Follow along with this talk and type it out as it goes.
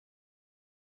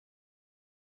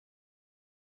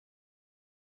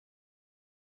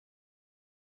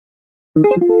We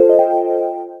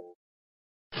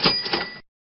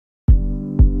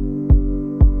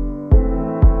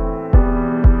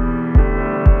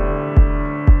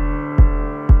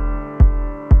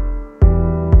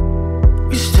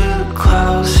stood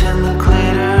close in the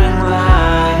glittering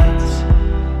lights.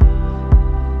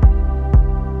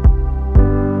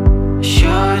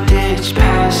 Shoreditch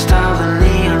past all the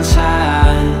neon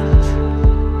signs.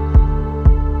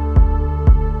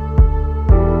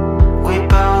 We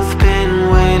both been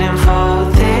waiting for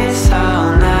this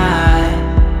all night.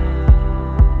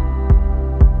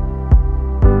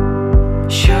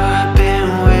 Sure, I've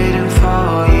been waiting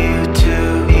for you to,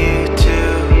 you to.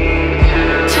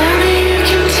 Tell me you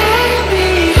can take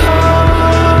me home.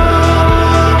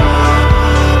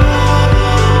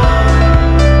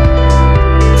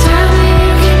 Tell me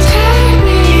you can take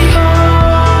me home.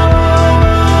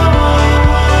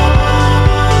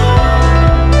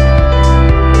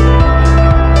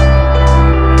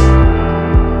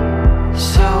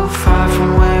 So far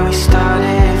from where we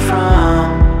started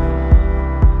from,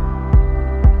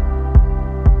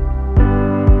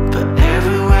 but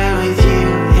everywhere with you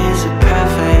is a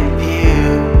perfect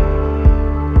view.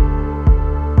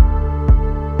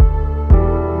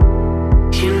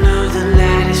 You know the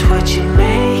light is what you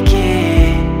make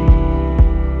it,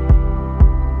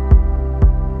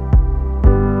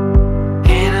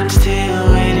 and I'm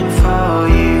still waiting for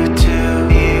you to,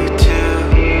 you to.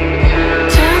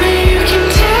 Tell me you can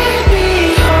take me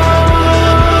home.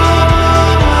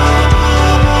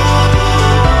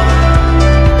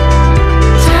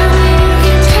 Tell me you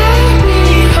can take me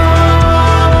home.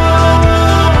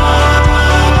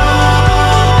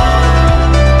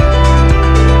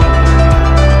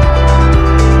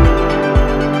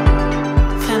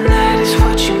 The night is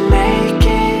what you make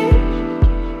it,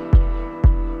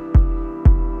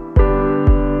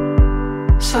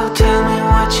 so tell me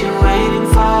what you're waiting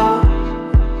for.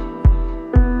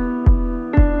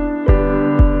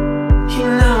 You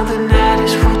know the night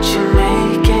is what you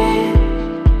make it.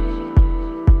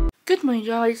 Good morning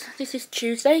guys, this is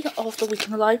Tuesday of the week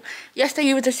in the life. Yesterday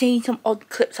you would have seen some odd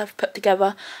clips I've put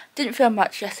together. Didn't film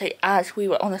much yesterday as we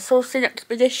were on a sourcing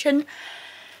expedition.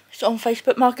 It's on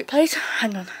Facebook Marketplace.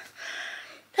 Hang on.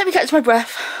 Let me catch my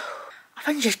breath. I've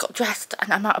only just got dressed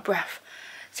and I'm out of breath.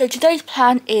 So today's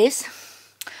plan is,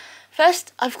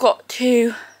 first I've got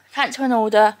to cancel an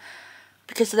order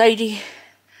because the lady,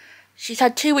 she's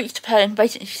had 2 weeks to pay and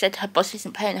basically she said her boss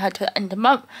isn't paying her till the end of the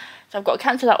month. So I've got to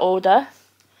cancel that order.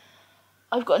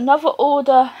 I've got another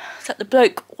order that the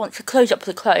bloke wants to close up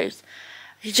the clothes.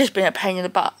 He's just been a pain in the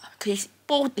butt because he's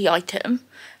bought the item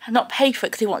and not paid for it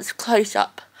because he wants a close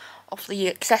up of the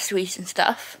accessories and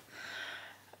stuff.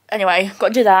 Anyway, got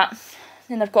to do that.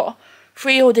 Then I've got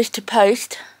 3 orders to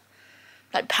post,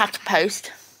 like pack and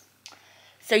post.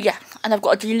 So yeah, and I've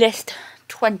got to delist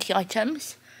 20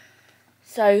 items.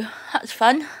 So that's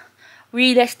fun.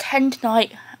 Relist 10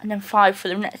 tonight and then 5 for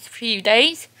the next few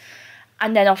days.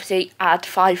 And then obviously add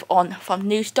 5 on from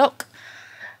new stock.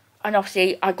 And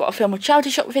obviously I've got to film a charity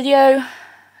shop video,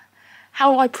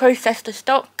 how I process the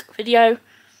stock video,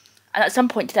 and at some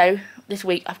point today, this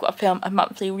week, I've got to film a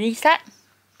monthly reset.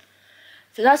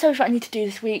 So that's everything I need to do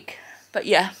this week. But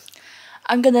yeah,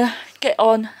 I'm going to get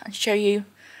on and show you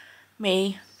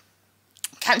me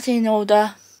cancelling an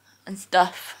order and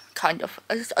stuff, kind of.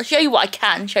 I'll show you what I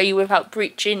can show you without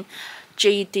breaching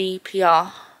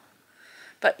GDPR.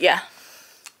 But yeah,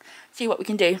 see what we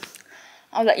can do.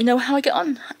 I'll let you know how I get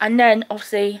on. And then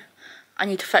obviously I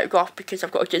need to photograph because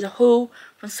I've got to do the haul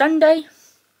from Sunday.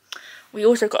 We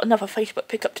also got another Facebook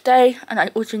pickup today, and I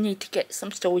also need to get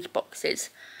some storage boxes.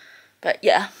 But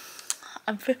yeah,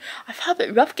 I felt a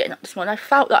bit rough getting up this morning. I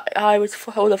felt that I was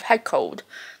full of head cold.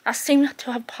 That seemed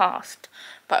to have passed.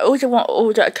 But I also want to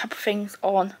order a couple of things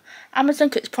on Amazon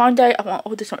because it's Prime Day. I want to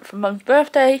order something for Mum's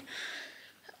birthday.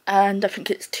 And I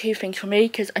think it's 2 things for me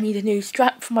because I need a new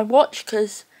strap for my watch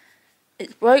because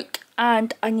it's broke,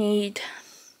 and I need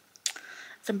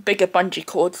some bigger bungee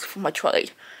cords for my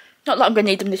trolley. Not that I'm going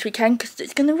to need them this weekend because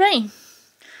it's going to rain.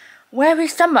 Where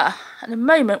is summer? At the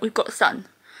moment we've got sun.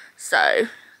 So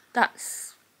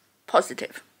that's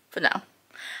positive for now.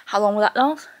 How long will that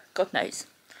last? God knows.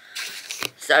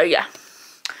 So yeah.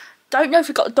 Don't know if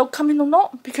we got a dog coming or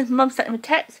not because Mum sent him a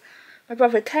text. My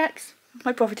brother a text.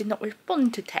 My brother did not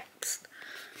respond to text.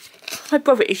 My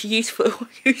brother is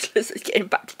useless at getting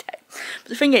back to text. But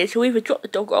the thing is, he'll either drop the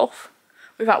dog off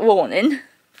without warning,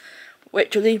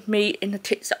 which will leave me in a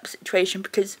tits up situation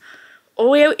because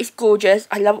Oreo is gorgeous.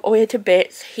 I love Oreo to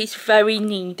bits. He's very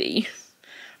needy.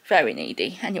 Very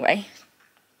needy. Anyway,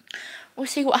 we'll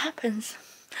see what happens.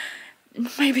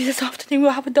 Maybe this afternoon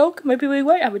we'll have a dog, maybe we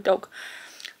won't have a dog.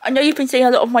 I know you've been seeing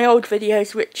a lot of my old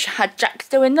videos which had Jack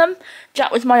still in them.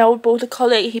 Jack was my old border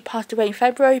collie. He passed away in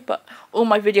February, but all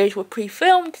my videos were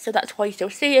pre-filmed, so that's why you still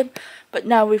see him. But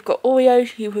now we've got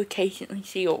Oreo, you will occasionally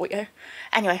see Oreo.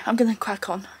 Anyway, I'm going to crack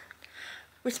on.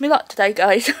 Wish me luck today,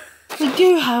 guys. We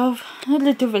do have a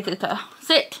little visitor.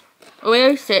 Sit.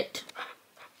 Oreo, sit.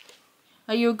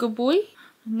 Are you a good boy?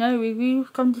 No,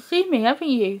 you've come to see me, haven't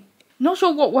you? Not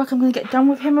sure what work I'm going to get done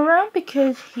with him around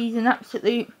because he's an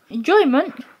absolute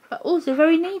enjoyment, but also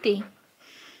very needy.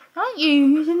 Aren't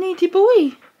you? He's a needy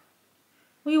boy.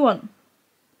 What do you want?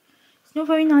 It's not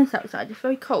very nice outside, it's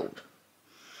very cold.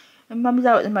 And Mum's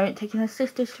out at the moment taking her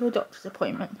sisters to a doctor's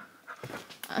appointment.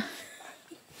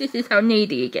 This is how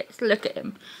needy he gets. Look at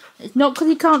him. It's not because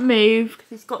he can't move, because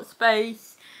he's got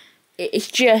space. It's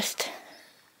just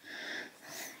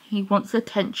he wants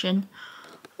attention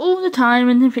all the time,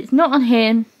 and if it's not on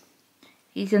him,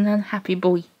 he's an unhappy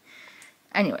boy.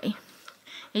 Anyway,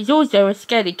 he's also a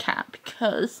scaredy cat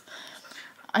because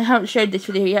I haven't showed this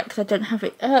video yet because I don't have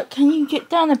it. Can you get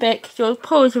down a bit because your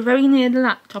paws are very near the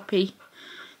laptop.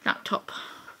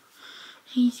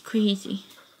 He's crazy.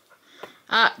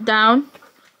 Down.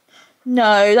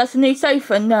 No, that's a new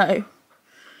sofa. No.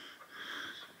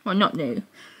 Well, not new.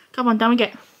 Come on, down we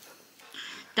get.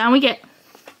 Down we get.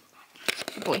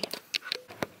 Good boy.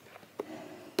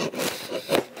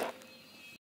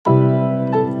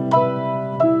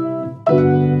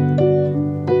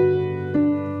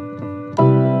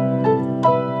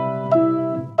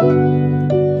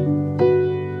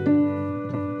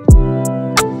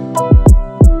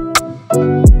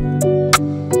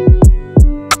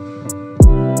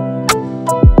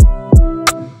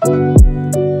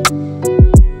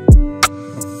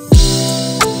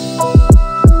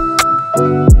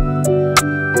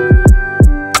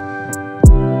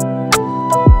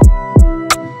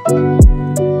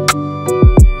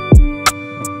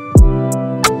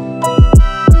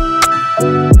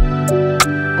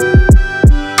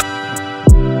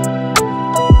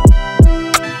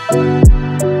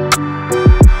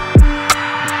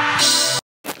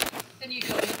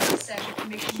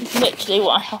 Literally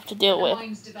what I have to deal with.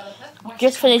 I've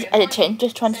just finished editing,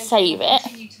 just trying to save it,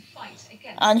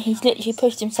 and he's literally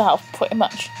pushed himself pretty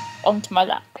much onto my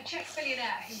lap.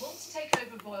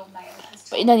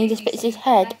 But then he just puts his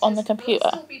head on the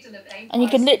computer, and you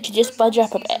can literally just budge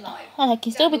up a bit, and I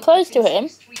can still be close to him.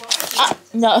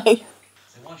 No.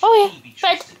 Oh yeah,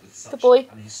 bed. Good boy.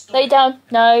 Lay down.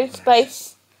 No,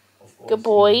 space. Good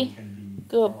boy.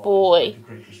 Good boy.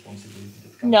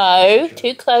 No,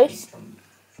 too close.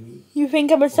 You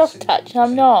think I'm a soft touch, and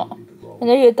I'm not. I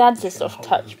know your dad's a soft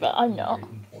touch, but I'm not.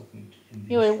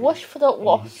 You're a wash for the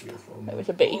wasp. It was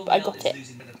a bee, but I got it.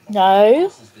 No,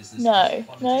 no,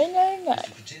 no, no, no.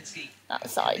 That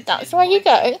side. That's where you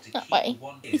go. That way.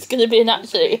 He's going to be an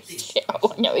absolute shit.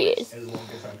 Oh, no, he is.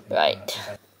 Right.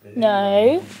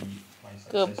 No.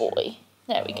 Good boy.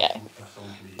 There we go.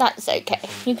 That's okay.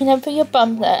 You can have put your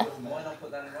bum there.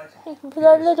 You can put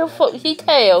a little foxy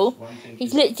tail.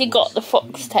 He's literally got the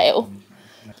fox tail.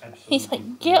 He's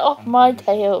like, get off my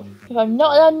tail. If I'm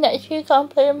not allowed next to you, you can't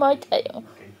play with my tail.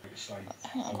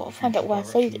 I've got to find out where I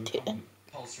saved it to then.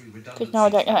 Because now I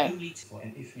don't know. What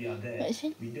is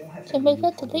it? So maybe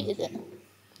I deleted it.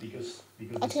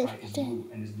 I didn't.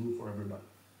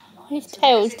 His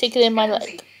tail's tickling my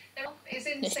leg.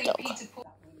 This dog.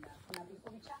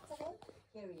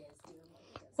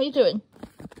 What are you doing?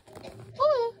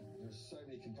 Oh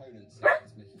yeah.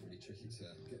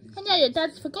 I know your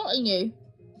dad's forgotten you.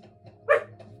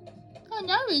 I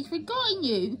know he's forgotten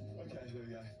you.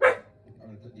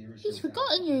 He's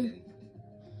forgotten you.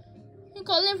 You've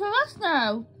got to live with us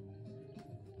now.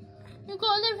 You've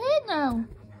got to live here now.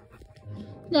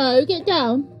 No, get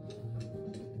down.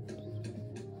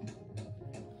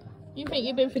 You think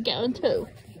you've been forgotten too?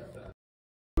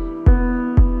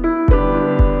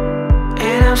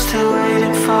 And I'm still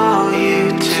waiting for you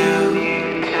to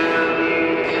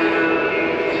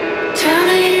tell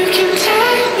me you can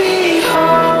take me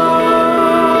home.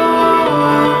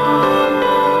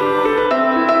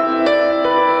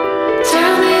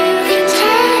 Tell me you can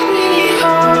take me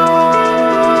home.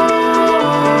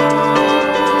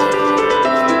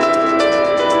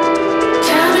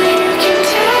 Tell me you can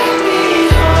take me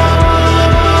home.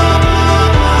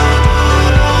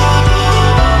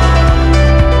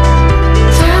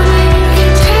 Tell me you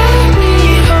can take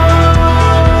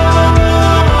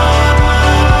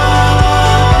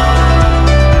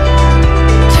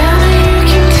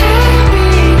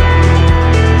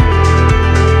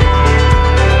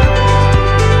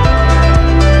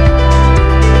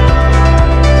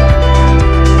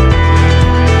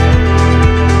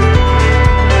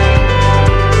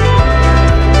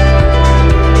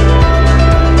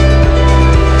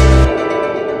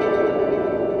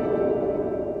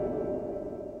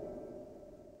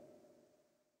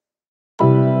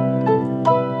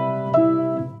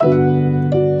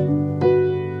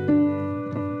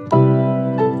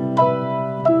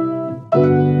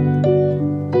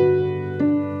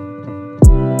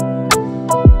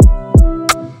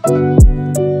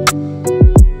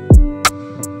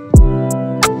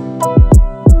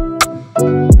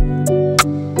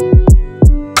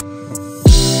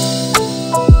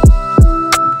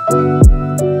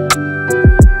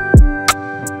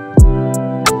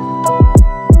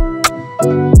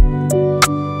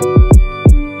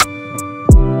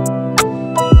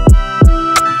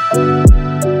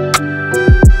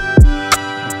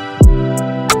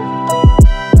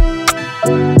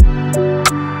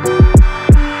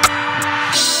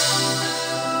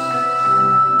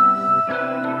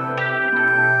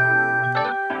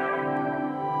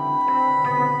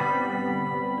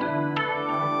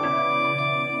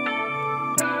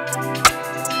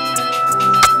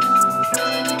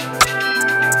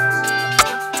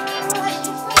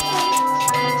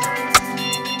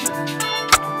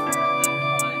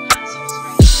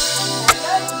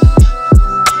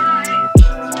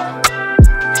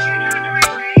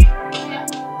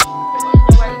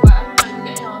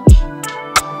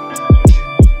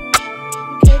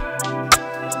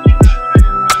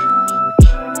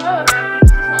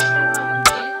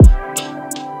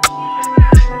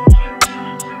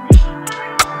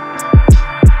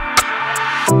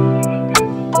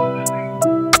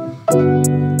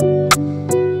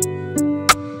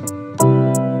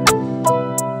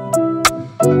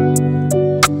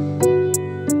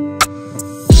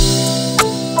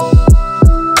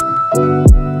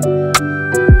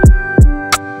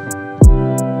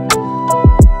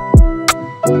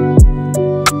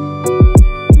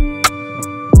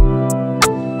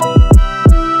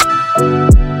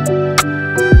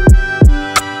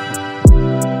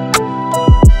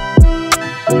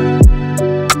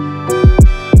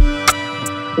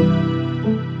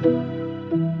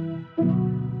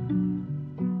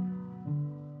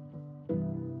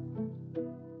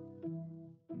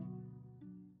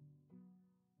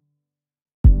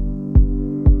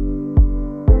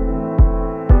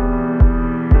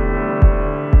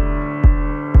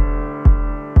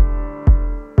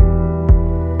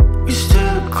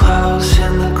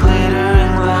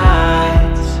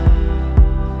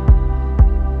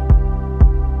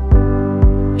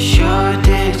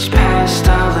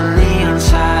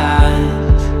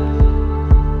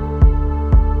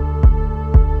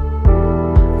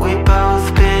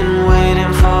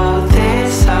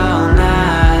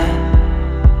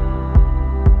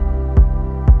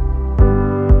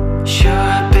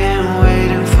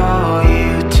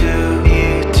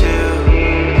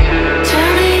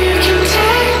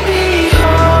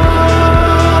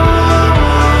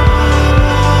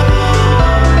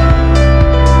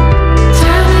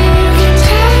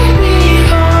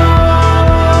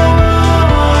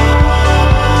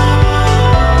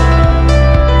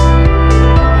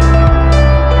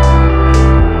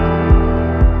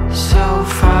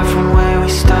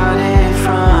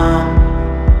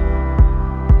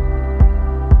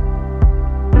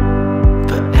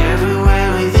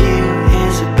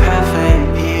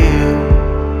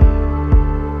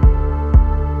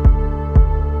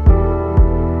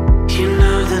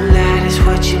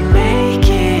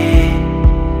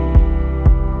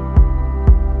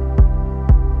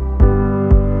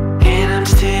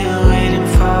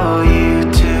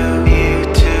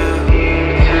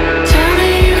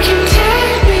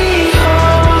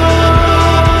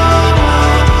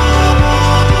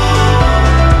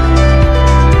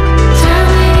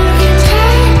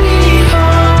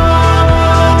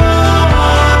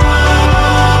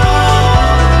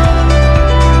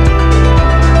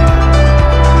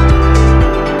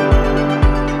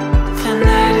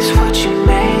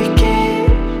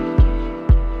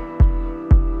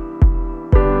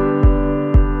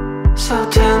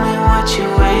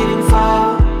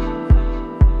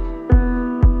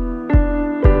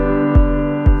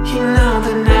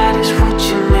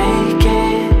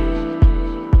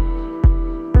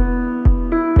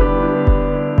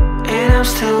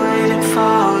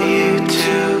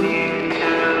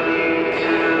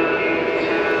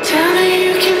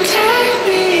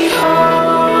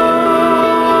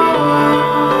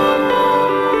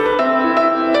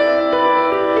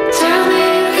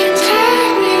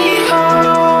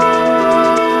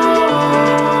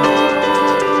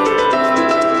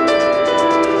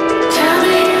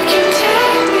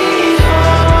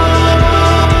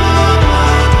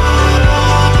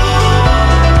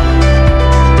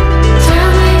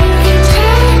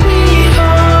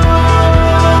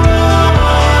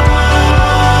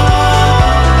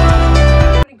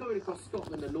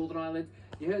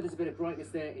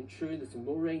true, and there's some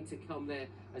more rain to come there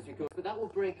as we go. But that will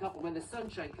break up, and when the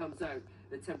sunshine comes out,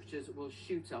 the temperatures will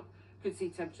shoot up. Could see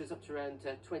temperatures up to around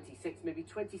 26, maybe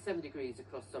 27 degrees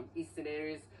across some eastern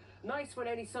areas. Nice when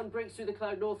any sun breaks through the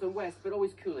cloud north and west, but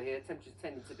always cooler here. Temperatures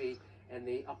tending to be in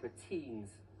the upper teens.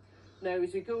 Now,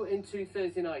 as we go into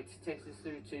Thursday night, takes us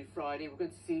through to Friday, we're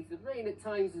going to see the rain at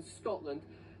times in Scotland,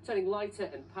 turning lighter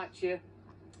and patchier.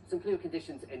 Some clear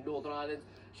conditions in Northern Ireland.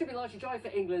 Should be largely dry for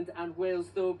England and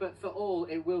Wales though, but for all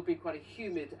it will be quite a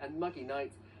humid and muggy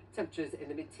night. Temperatures in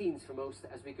the mid-teens for most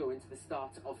as we go into the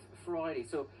start of Friday.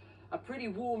 So a pretty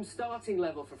warm starting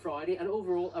level for Friday, and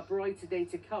overall a brighter day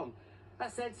to come.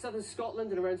 That said, southern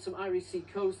Scotland and around some Irish Sea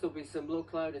coast, there'll be some low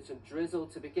cloud and some drizzle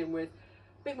to begin with.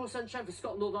 A bit more sunshine for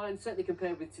Scotland, Northern Ireland, certainly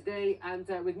compared with today, and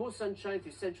with more sunshine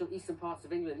through central eastern parts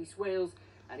of England, East Wales,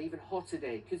 and even hotter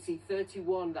day. Could see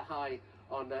 31 the high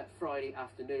on Friday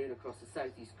afternoon across the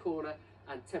southeast corner,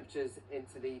 and temperatures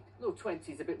into the low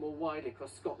 20s a bit more widely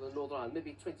across Scotland and Northern Ireland,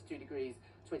 maybe 22 degrees,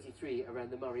 23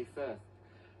 around the Moray Firth.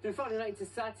 Through Friday night to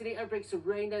Saturday, outbreaks of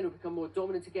rain then will become more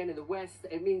dominant again in the west.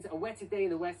 It means a wetter day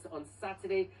in the west on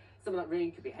Saturday. Some of that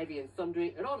rain could be heavy and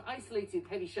thundery. An odd isolated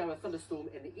heavy shower thunderstorm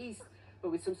in the east,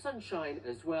 but with some sunshine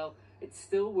as well. It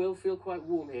still will feel quite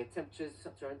warm here. Temperatures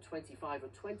up to around 25 or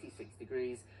 26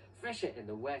 degrees. Fresher in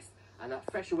the west, and that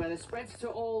fresher weather spreads to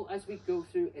all as we go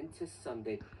through into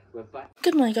Sunday. We're back.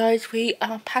 Good morning, guys. We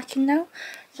are packing now,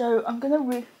 so I'm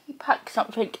gonna repack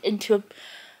something into a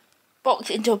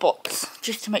box,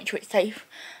 just to make sure it's safe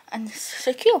and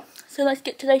secure. So let's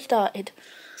get today started.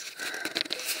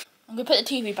 I'm gonna put the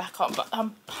TV back on, but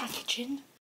I'm packaging.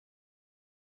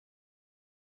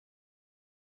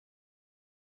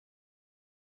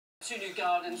 2 new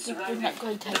gardens surrounding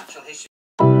natural history.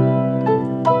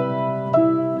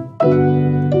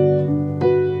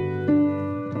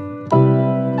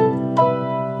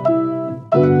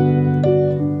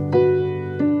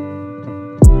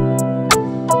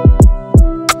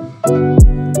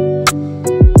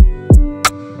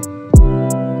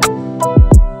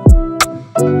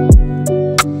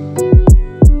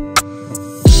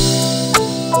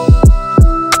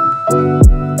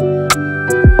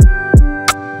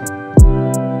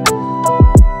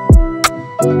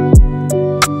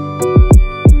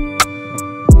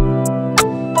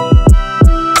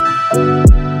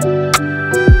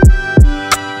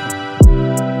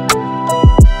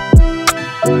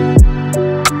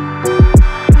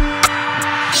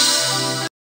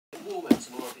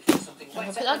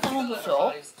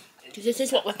 Because this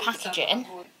is what we're packaging.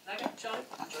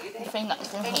 The thing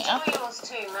that's in here. Enjoy yours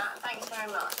too, Matt. Thanks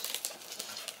very much.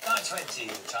 9:20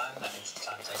 the time. That means the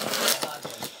time takes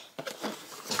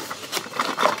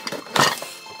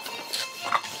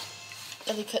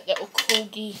Delicate little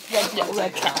corgi,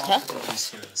 red tractor.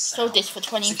 Sold this for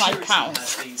 £25.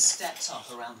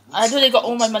 I really got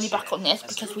all my money back on this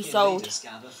because we sold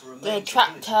the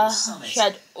tractor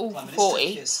shed all for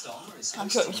 40. I'm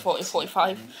sure it was 40 or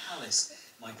 45.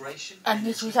 And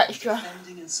this was extra.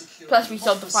 Plus we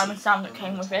sold the fireman stand that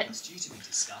came with it.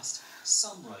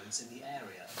 Some roads in the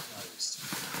area are closed.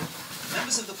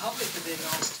 Members of the public are being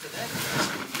asked for their views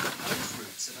on the proposed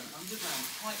routes of an underground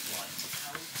pipeline to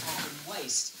carry carbon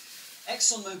waste.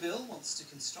 ExxonMobil wants to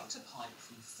construct a pipe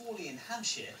from Fawley in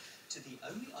Hampshire to the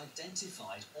only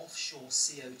identified offshore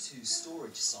CO2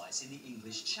 storage site in the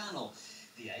English Channel.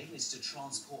 The aim is to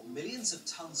transport millions of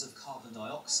tonnes of carbon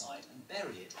dioxide and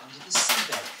bury it under the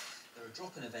seabed. There are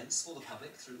drop-in events for the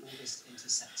public through August into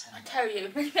September. I tell you,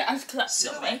 it has collapsed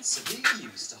on me. Silhouettes are being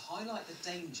used to highlight the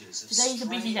dangers of Today's a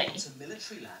busy day. onto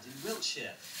military land in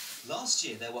Wiltshire. Last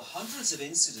year there were hundreds of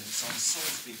incidents on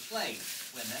Salisbury Plain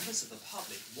where members of the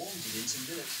public wandered into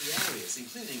military areas,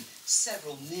 including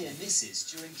several near misses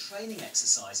during training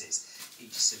exercises.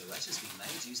 Each silhouette has been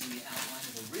made using the outline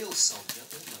of a real soldier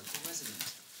or local resident.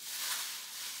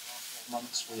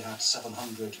 Months we had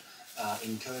 700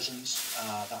 incursions.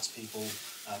 That's people,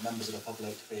 members of the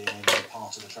public being in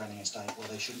part of the training estate where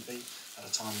they shouldn't be at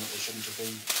a time that they shouldn't have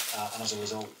been, and as a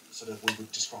result we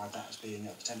would describe that as being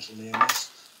a potential near miss,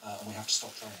 and we have to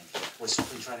stop training. We're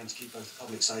stopping training to keep both the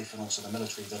public safe and also the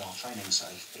military that are training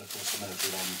safe, but of course the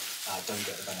military then don't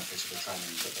get the benefit of the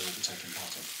training that they will be taking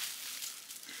part in.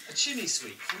 A chimney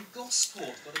sweep from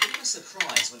Gosport got a bit of a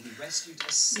surprise when he rescued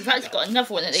a We've actually got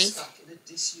another one of these. stuck in a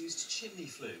disused chimney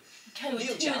flue. Okay, Neil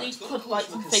two of Jarrett's these got a could call like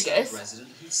from some a concerned figures.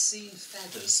 resident who'd seen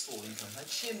feathers falling from her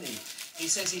chimney. He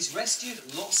says he's rescued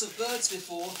lots of birds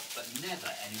before, but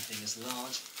never anything as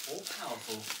large or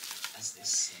powerful as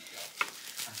this seagull.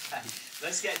 Okay,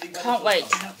 let's get the Can't wait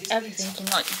to have everything in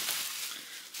like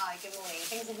Hi, good morning.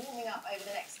 Things are warming up over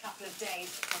the next couple of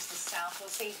days across the south. We'll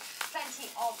see plenty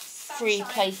of sunshine.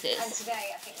 3 places. And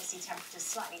today, I think we'll see temperatures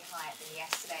slightly higher than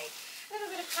yesterday. A little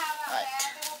bit of cloud out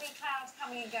there. There will be clouds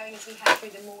coming and going as we head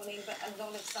through the morning, but a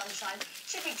lot of sunshine.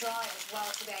 Should be dry as well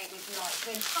today with light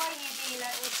wind. High UV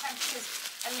levels, temperatures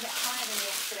a little bit higher than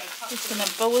yesterday. Just gonna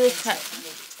bowl this up.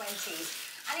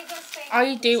 Mid-20s. And it does stay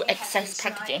I do as we head excess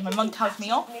through tonight. packaging. My mum tells me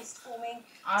off. Mist forming.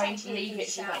 I Potentially leave it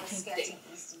the right showers thing to do. skirting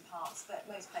eastern parts, but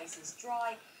most places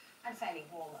dry and fairly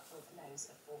warm with lows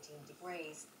of 14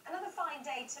 degrees. Another fine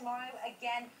day tomorrow.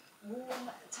 Again,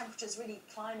 warm temperatures really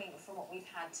climbing from what we've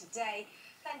had today.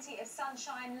 Plenty of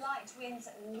sunshine, light winds,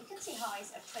 and we can see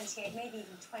highs of 28, maybe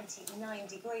even 29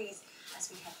 degrees as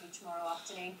we head through tomorrow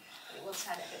afternoon. But it will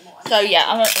turn a bit more. So yeah,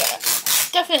 I'm a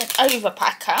definite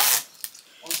overpacker.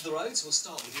 Onto the roads, we'll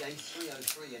start with the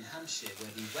A303 in Hampshire, where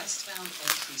the westbound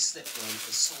entry slip road for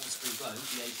Salisbury Road,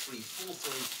 the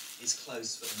A343, is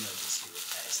closed for emergency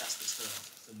repairs. That's the turn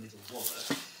for Middle Wallet.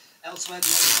 Elsewhere,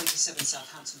 the A27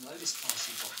 Southampton Road is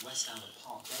partially blocked westbound at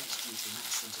Parkgate due to an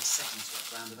accident at Settonsworth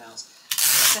roundabout.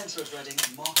 And the centre of Reading,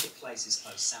 Marketplace is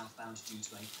closed southbound due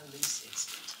to a police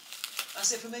incident. That's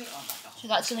it for me. I'm back up. So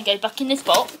that's going to go back in this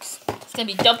box. It's going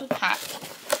to be double packed.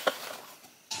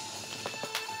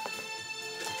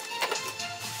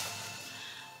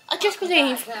 I just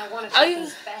believe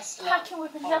packing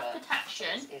with enough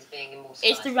protection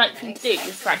is the right thing to do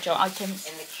with fragile items.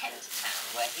 In the Kent town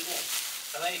where he lives.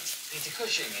 The late Peter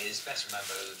Cushing is best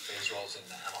remembered for his roles in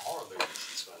the Hammer horror movies,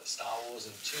 as well as Star Wars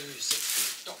and 2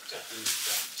 60 Doctor Who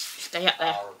films. Stay up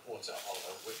there. Our reporter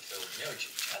Oliver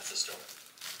Whitfield-Njojic has the story.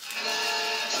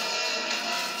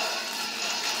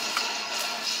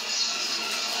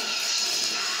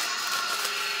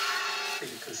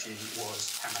 Peter Cushing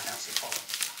was Hammer House of Horror.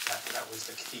 That was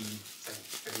the key thing,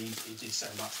 but he did so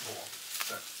much more.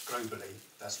 But globally,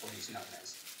 that's what he's known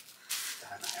as, the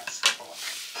Hammer House of Horror.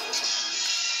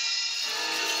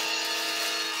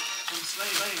 From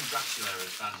slaving Dracula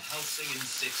as Van Helsing in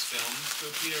 6 films to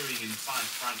appearing in 5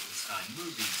 Frankenstein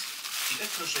movies,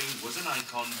 Peter Cushing was an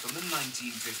icon from the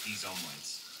 1950s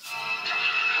onwards.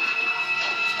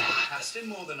 Cast in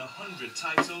more than 100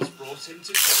 titles brought him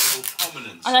to global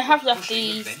prominence. And I have left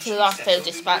these to the last day of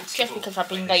dispatch just because I've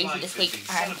been lazy this week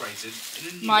and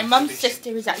my mum's sister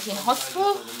is actually in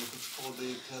hospital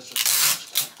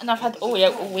and I've had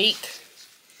Oreo all week.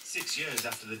 6 years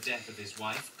after the death of his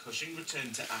wife, Cushing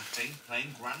returned to acting,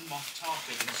 playing Grand Moff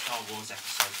Tarkin in Star Wars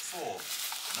Episode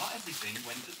 4. Not everything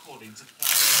went according to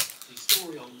plan. The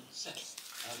story on set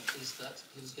is that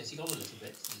he was getting on a little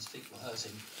bit, his feet were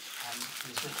hurting, and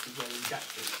he was meant to be wearing jack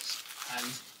boots. And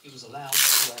he was allowed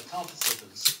to wear carpet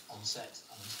slippers on set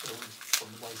and was filmed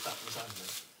from the waist upwards only.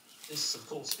 This, of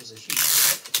course, was a huge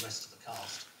hit for the rest of the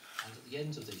cast, and at the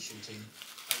end of the shooting,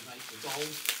 they made the doll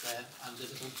there and the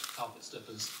little carpet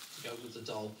slippers to go with the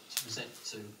doll to present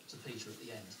to Peter at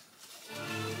the end.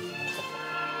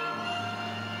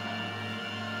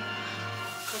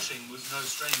 Cushing was no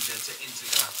stranger to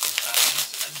intergalactic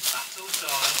fans and battled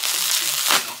Dalek in 2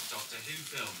 spin-off Doctor Who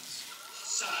films.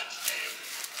 Search him!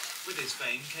 With his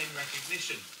fame came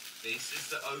recognition. This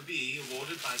is the OBE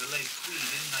awarded by the late Queen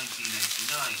in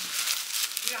 1989.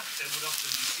 The actor would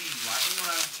often be seen riding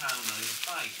around town on his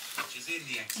bike, which is in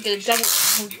the exhibition. I'm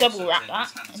going to double wrap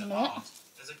that in a minute.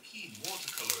 As a keen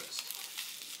watercolourist.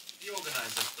 The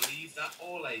organisers believe that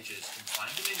all ages can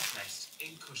find an interest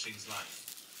in Cushing's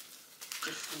life.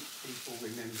 Different people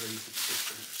remembering the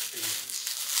different things.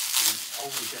 The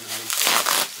older generation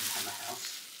from Hammer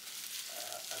House.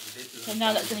 So now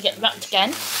that's going to get wrapped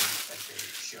again.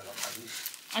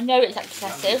 I know it's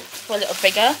excessive for a little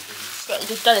figure, but it's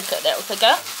a delicate little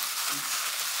figure.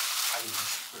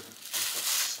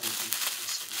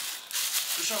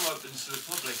 The show opens to the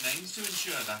public and aims to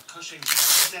ensure that Cushing's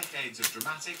decades of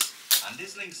dramatics and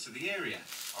his links to the area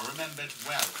are remembered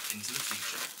well into the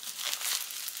future.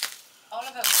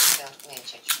 Oliver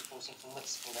Whitfield-Njojic reporting from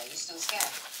Whitstable there. You still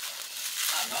scared?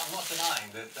 I'm not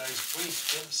denying that those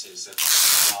brief glimpses of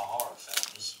our horror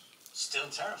films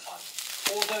still terrifying.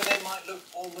 Although they might look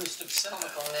almost absurd to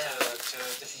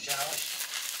a different generation.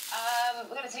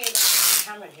 We're going to tell you about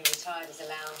Cameron, who retired as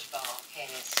a lounge bar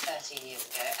pianist 13 years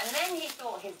ago, and then he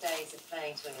thought his days of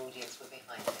playing to an audience were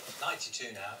behind him.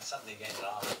 92 now, something against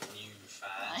our new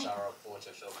fans. Our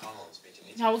reporter Phil Connell has been to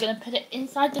meet. Now we're going to put it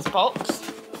inside this box.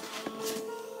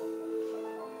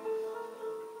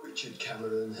 Richard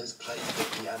Cameron has played the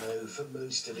piano for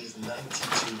most of his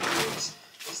 92 years.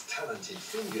 His talented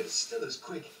fingers still as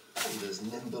quick and as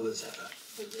nimble as ever.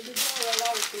 I'm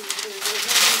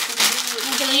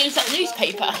going to use that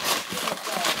newspaper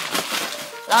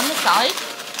on the side.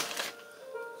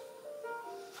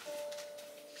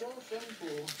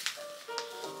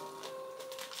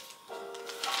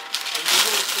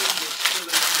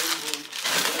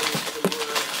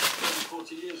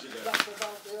 Years ago. That's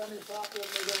about the only part of me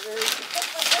that is.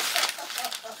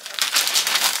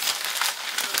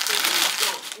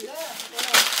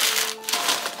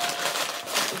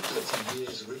 For 30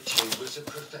 years, Richard was a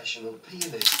professional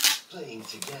pianist, playing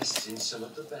to guests in some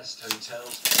of the best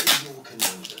hotels in York and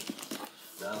London.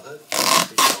 Now that he's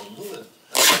become Muller,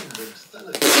 a friend and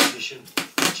fellow musician,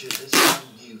 Richard has found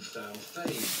newfound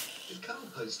fame, with Carl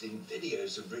posting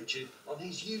videos of Richard on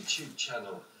his YouTube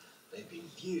channel. They've been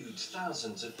viewed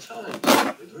thousands of times,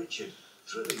 with Richard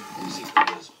thrilling music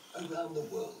lovers around the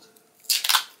world.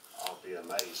 I'll be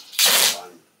amazed if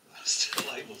I'm still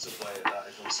able to play at that,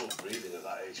 if I'm still breathing at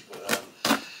that age, but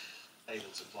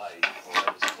able to play, or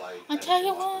able to play I tell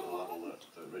you anything like what. the level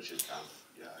that Richard can.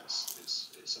 Yeah,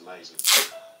 it's amazing.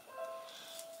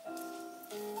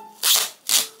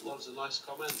 Lots of nice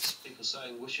comments, people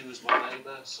saying, wish he was my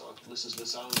neighbour, so I could listen to the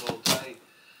sound all day.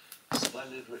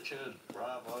 Splendid, Richard,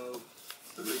 bravo.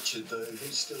 Richard, though, who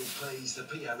still plays the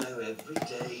piano every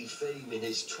day, fame in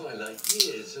his twilight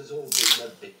years has all been a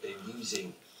bit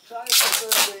bemusing. Tried for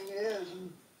 13 years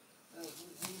and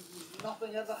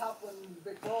nothing ever happened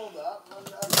before that. And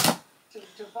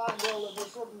to find all of a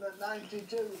sudden at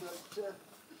 92 that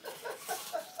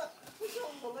it's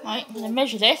unbelievable. Right, I'm going to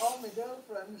measure this. All my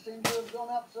girlfriends seem to have gone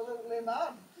absolutely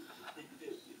mad.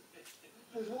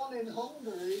 There's one in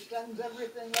Hungary, he sends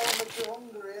everything over to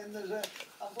Hungary, and I've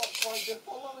got quite a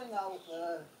following out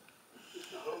there.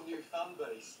 A whole new fan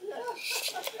base. Yeah.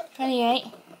 28.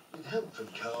 With help from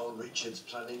Carl, Richard's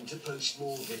planning to post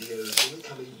more videos in the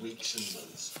coming weeks and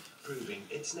months, proving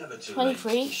it's never too late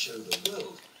 23. to show the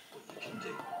world what you can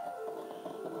do.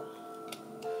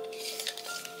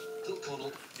 Phil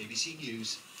Connell, BBC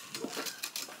News.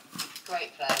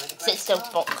 Great player with a great Sit still,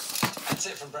 start. box. That's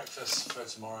it from breakfast for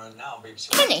tomorrow. Now on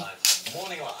BBC 20. Live.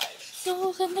 Morning Live.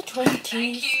 Still in the 20s.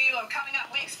 Thank you. Well, coming up,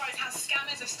 we expose how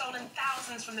scammers have stolen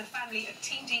thousands from the family of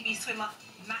Team GB swimmer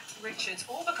Matt Richards,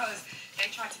 all because they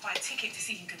tried to buy a ticket to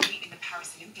see him compete in the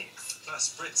Paris Olympics. Plus,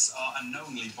 Brits are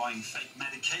unknowingly buying fake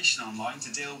medication online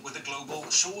to deal with a global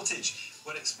shortage.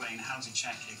 We'll explain how to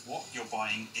check if what you're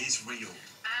buying is real.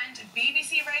 And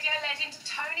BBC radio legend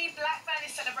Tony Blackburn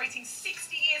is celebrating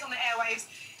 60 years on the airwaves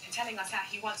and telling us how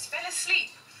he once fell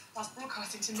asleep whilst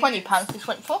broadcasting to millions. £20 this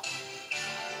went for.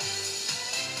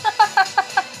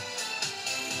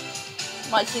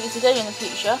 Might see this again in the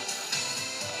future.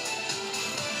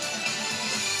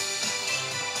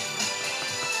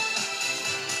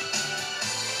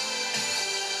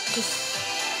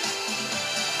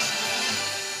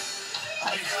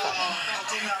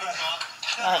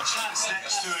 Right. Chance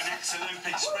next to an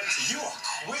ex-Olympic sprinter. You are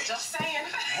quick. Just saying.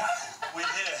 Wow. We're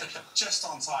here just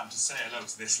on time to say hello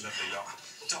to this lovely lot.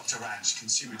 Dr. Ranch,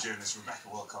 consumer journalist Rebecca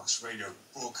Wilcox, radio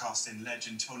broadcasting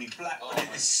legend Tony Blackburn.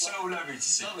 It is so lovely to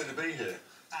see you. Lovely to be here.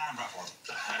 And Raphael.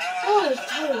 Oh, it's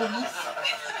terrible. Lovely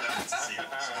to see you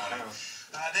this morning.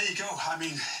 There you go. I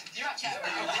mean, You're actually I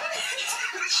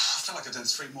feel like I've done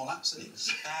 3 more laps of these.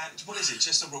 What is it?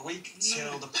 Just over a week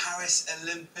till the Paris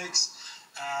Olympics.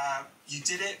 You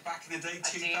did it back in the day,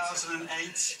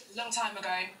 2008. long time ago.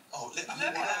 Oh, Look at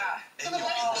that. Can I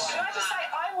just say,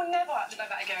 I will never look like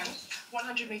that again.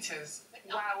 100 metres.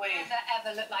 Wow, Never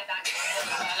ever look like that.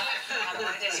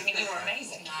 I mean, you were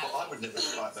amazing. Well, I would never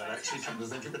look like that, actually, come to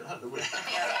think of it, underwear.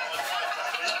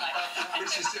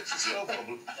 Which is just your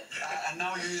problem. And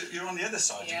now you're on the other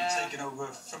side. Yeah. You're taking over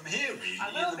from here, really, I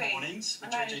in will the be. mornings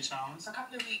with I know. JJ Chalmers. For a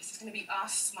couple of weeks, it's going to be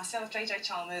us, myself, JJ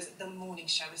Chalmers, the morning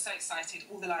show. We're so excited.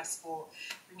 All the live sport.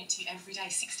 Bring it to you every day,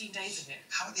 16 days of it.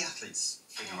 How are the athletes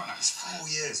feeling right now? It's 4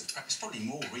 years of prep. It's probably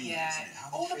more, really, Yeah. isn't it? How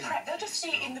are All they the feeling? prep. They'll just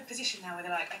be in the position now where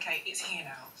they're like, okay, it's here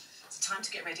now. It's time to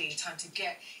get ready, time to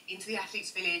get into the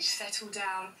athletes' village, settle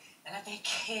down, and have their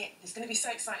kit. It's going to be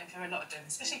so exciting for a lot of them,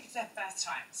 especially if it's their first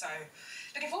time. So,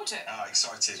 looking forward to it.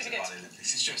 Excited Should be about good. the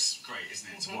Olympics. It's just great, isn't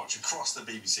it, to watch across the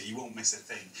BBC. You won't miss a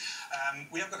thing.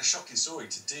 We have got a shocking story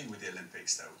to do with the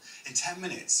Olympics, though. In 10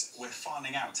 minutes, we're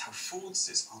finding out how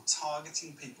fraudsters are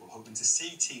targeting people hoping to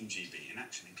see Team GB in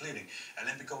action, including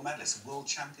Olympic gold medalist and world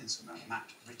champion swimmer Matt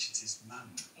Richards' mum.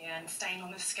 Yeah, and staying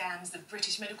on the scams, the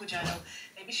British Medical Journal,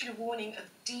 they've issued a warning of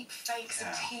deep fakes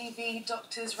and TV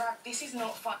doctors. This is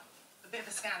not fun. A bit of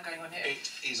a scam going on here.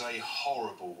 It is a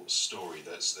horrible story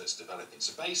that's developing.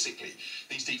 So basically,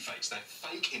 these deepfakes, they're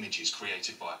fake images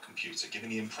created by a computer, giving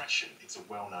the impression it's a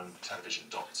well-known television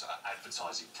doctor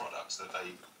advertising products that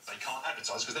they can't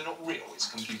advertise because they're not real. It's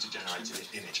a computer-generated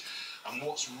image. And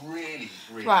what's really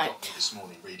got me this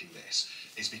morning reading this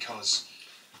is because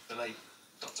the late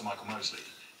Dr. Michael Mosley,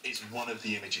 is one of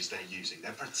the images they're using.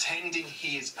 They're pretending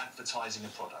he is advertising a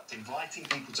product, inviting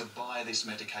people to buy this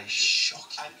medication.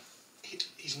 Shocking. And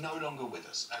he's no longer with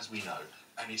us, as we know,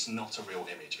 and it's not a real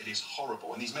image. It is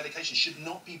horrible, and these medications should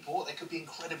not be bought. They could be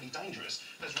incredibly dangerous,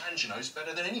 as Ranjan knows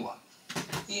better than anyone.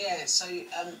 Yeah, so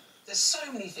there's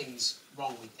so many things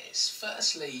wrong with this.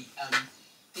 Firstly,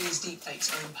 these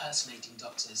deepfakes are impersonating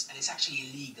doctors, and it's actually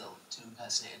illegal to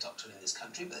impersonate a doctor in this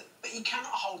country, but you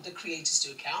cannot hold the creators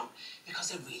to account because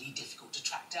they're really difficult to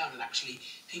track down, and actually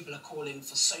people are calling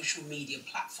for social media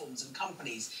platforms and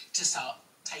companies to start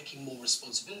taking more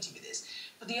responsibility with this.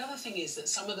 But the other thing is that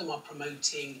some of them are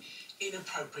promoting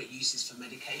inappropriate uses for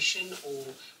medication,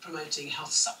 or promoting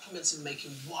health supplements and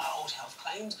making wild health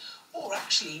claims, or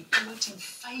actually promoting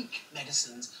fake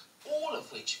medicines, all of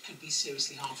which could be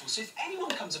seriously harmful. So if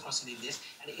anyone comes across any of this,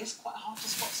 and it is quite hard to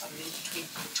spot something, between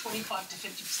 25 to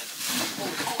 50% of people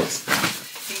always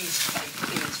these fake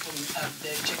things from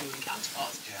their genuine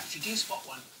counterparts. Yeah. If you do spot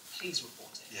one, please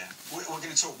report it. Yeah, we're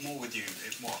going to talk more with you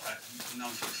at 9:45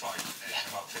 in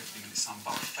about 15 minutes time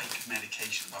about fake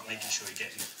medication, about making sure you're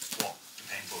getting what you're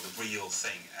paying for, the real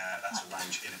thing. That's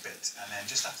arranged in a bit. And then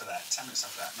just after that, 10 minutes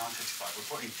after that, 9:55,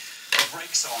 we're putting the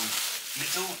brakes on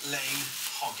middle lane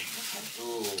hogging.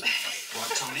 Oh.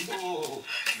 Right, Tony? Oh.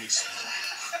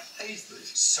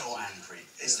 So angry.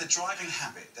 It's the driving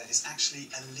habit that is actually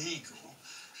illegal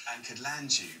and could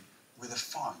land you with a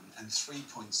fine and 3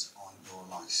 points on your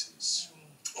licence.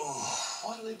 Oh.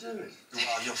 Why do they do it?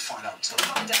 Well, you'll find out, Tony.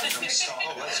 Don't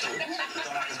start. Let's do it. We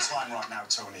don't have the time right now,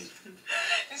 Tony.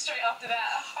 And straight after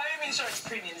that, home insurance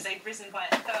premiums, they've risen by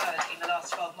a third in the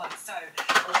last 12 months. So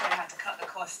Australia had to cut the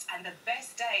costs, and the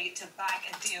best day to bag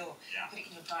a deal. Put it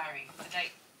in your diary. The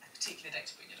date, a particular date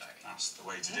to put in your diary. That's the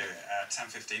way to do it.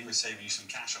 10:15, we're saving you some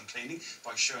cash on cleaning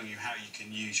by showing you how you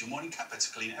can use your morning cuppa to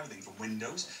clean everything from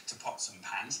windows to pots and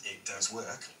pans. It does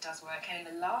work. It does work. And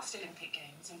in the last Olympic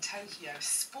Games in Tokyo,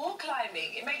 sport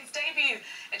climbing, it made its debut,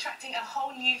 attracting a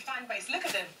whole new fan base. Look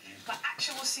at them, like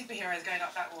actual superheroes going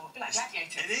up that wall, a bit like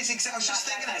gladiators. It is exactly. I was just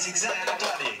thinking that. It's exactly like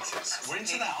gladiators. We're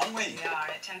into that, aren't we? We are.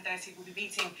 At 10:30, we'll be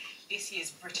meeting this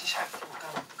year's British hopeful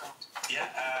gold for gold. Yeah,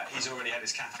 he's already had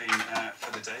his caffeine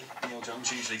for the day. Neil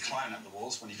Jones usually climbing up the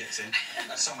walls when he gets in.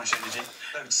 So much energy.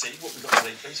 Let's see what we've got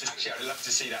today, please. Actually, I'd love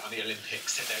to see that on the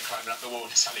Olympics, that they're climbing up the wall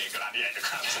to suddenly a gladiator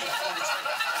comes in.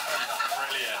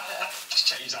 Brilliant. Just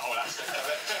change the whole aspect of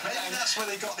it. Maybe that's where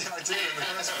they got the idea in the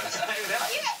first place.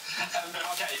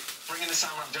 Okay, bringing the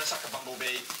salmon up just like a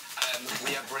bumblebee.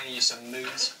 We are bringing you some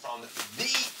moves from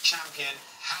the champion,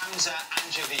 Hamza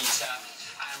Anjavita.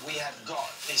 And we have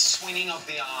got this swinging of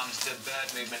the arms, the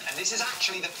bird movement. And this is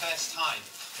actually the first time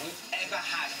we've ever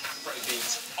had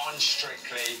Afrobeat on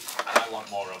Strictly. And I want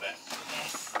more of it.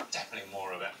 Yes. Definitely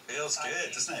more of it. Feels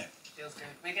good, doesn't it? Feels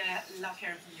good. We're going to love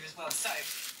hearing from you as well. So,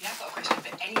 if you have got a question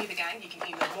for any of the gang, you can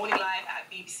email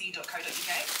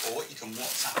morninglive@bbc.co.uk. Or you can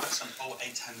WhatsApp us on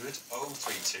 0800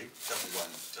 032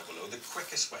 1100. The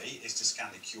quickest way is to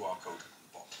scan the QR code on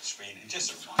the bottom of the screen. And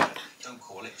just a reminder, don't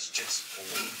call it, it's just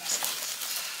all messages.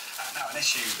 Now, an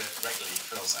issue that regularly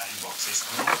fills our inbox is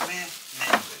nightmare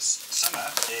neighbours. Summer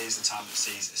is the time that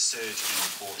sees a surge in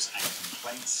reports and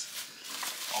complaints.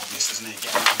 Obvious, isn't it?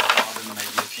 Getting in the garden,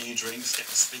 maybe a few drinks, get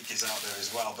the speakers out there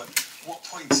as well. But what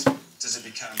point does it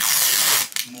become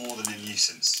more than a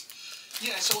nuisance?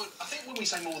 Yeah, so I think when we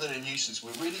say more than a nuisance,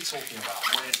 we're really talking about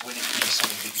when it can be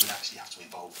something that you would actually have to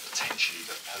involve potentially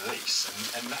the police.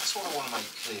 And that's what I want to make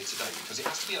clear today, because it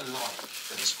has to be a line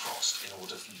that is crossed in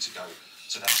order for you to go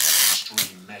to that sort of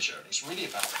extreme measure. And it's really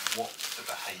about what the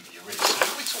behaviour is. So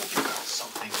when we're talking about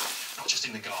something, not just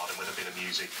in the garden with a bit of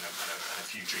music and a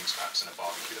few drinks perhaps and a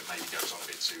barbecue that maybe goes on a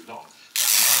bit too long,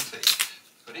 that's one thing.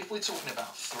 But if we're talking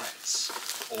about threats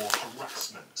or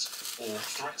harassment or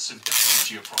threats of damage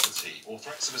to your property or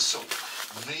threats of assault,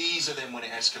 these are then when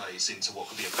it escalates into what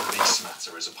could be a police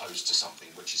matter as opposed to something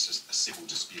which is a civil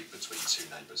dispute between two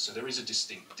neighbours. So there is a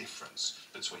distinct difference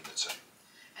between the two.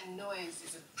 And noise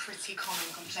is a pretty common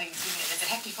complaint, isn't it? There's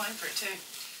a hefty fine for it too.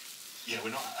 Yeah,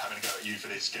 we're not having a go at you for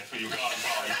this, Kev, for your garden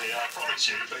party here, I promise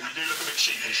you, but you do look a bit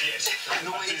sheepish, yes.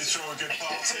 Noise to throw a good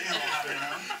party, or having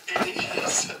It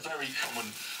is a very common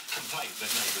complaint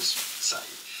that neighbours say.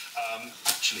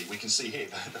 Actually, we can see here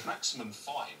the maximum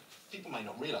fine, people may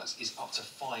not realise, is up to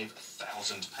 £5,000.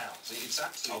 It's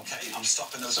actually... Okay, I'm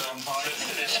stopping those umpires.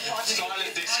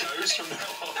 Silent discos from now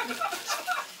on.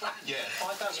 Yeah,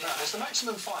 £5,000. It's the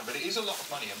maximum fine, but it is a lot of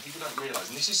money, and people don't realise.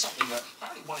 And this is something that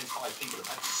apparently 1 in 5 people have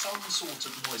had some sort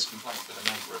of noise complaint with a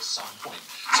neighbour at some point.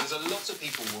 So there's a lot of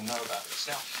people who will know about this.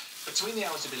 Now, between the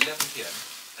hours of 11 PM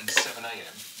and 7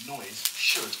 AM, noise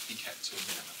should be kept to a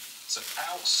minimum. So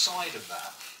outside of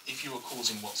that, If you are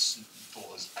causing what's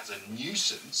thought as a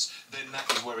nuisance, then that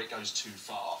is where it goes too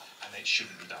far, and it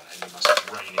shouldn't be done, and you must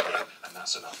rein it in, and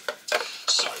that's enough.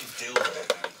 So, deal with it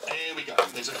then. Here we go.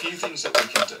 There's a few things that we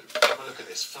can do. Have a look at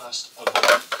this. First of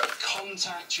all,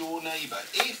 contact your neighbour.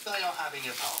 If they are having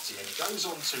a party and it goes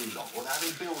on too long, or they're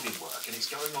having building work and it's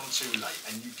going on too late,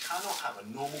 and you cannot have a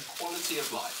normal quality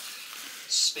of life,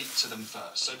 speak to them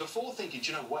first. So before thinking,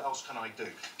 do you know, what else can I do?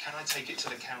 Can I take it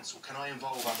to the council? Can I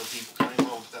involve other people? Can I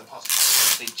involve third parties?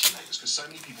 Speak to your neighbours, because so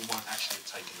many people won't actually have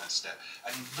taken that step.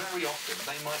 And very often,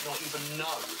 they might not even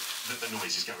know that the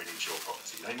noise is going into your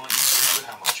property. They might not know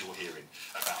how much you're hearing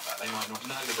about that. They might not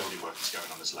know the building work is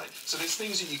going on as late. So there's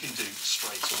things that you can do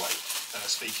straight away,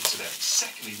 speaking to them.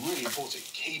 Secondly, really important,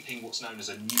 keeping what's known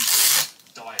as a nuisance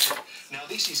diary. Now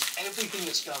this is everything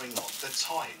that's going on, the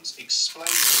times,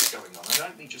 explaining what's going on. I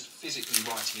don't mean just physically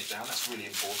writing it down, that's really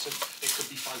important. It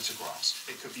could be photographs,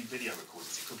 it could be video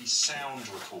recordings, it could be sound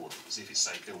recordings if it's,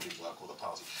 say, building work or the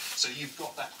party. So you've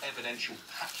got that evidential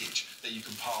package that you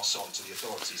can pass on to the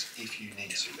authorities if you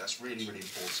need to. That's really, really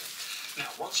important. Now,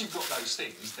 once you've got those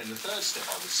things, then the third step,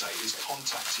 I would say, is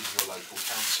contacting your local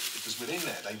council, because within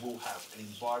there they will have an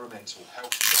environmental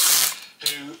health person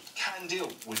who can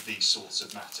deal with these sorts of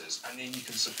matters, and then you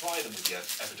can supply them with the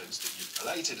evidence that you've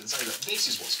collated and say, look, this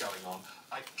is what's going on.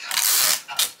 I can't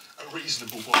have a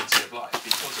reasonable quality of life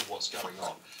because of what's going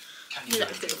on. Can you do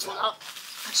anything to help?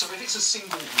 So if it's a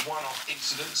single one-off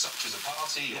incident, such as a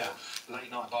party or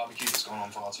late-night barbecue that's gone on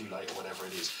far too late or whatever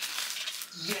it is,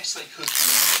 yes, they could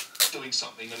be doing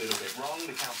something a little bit wrong.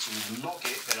 The council will log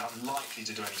it. They're unlikely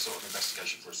to do any sort of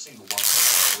investigation for a single one.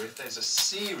 Or if there's a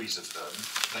series of them,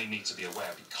 they need to be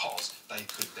aware, because they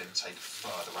could then take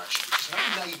further action. Because no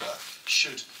neighbour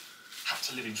should have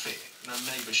to live in fear. No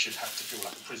neighbour should have to feel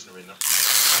like a prisoner in their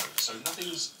home. So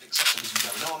nothing's acceptable to be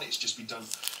going on. It's just we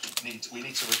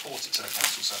need to report it to the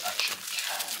council so action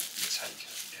can be taken.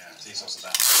 Yeah, details of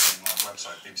that on our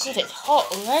website, BBC. God, it's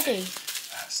hot already.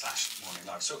 /morning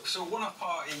live. So one-off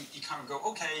party, you kind of go,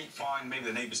 okay, fine, maybe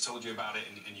the neighbours told you about it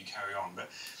and you carry on, but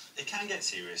it can get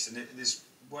serious. And there's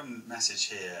one message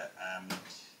here,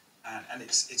 and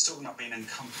it's talking about being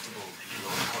uncomfortable in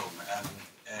your own home.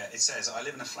 It says, I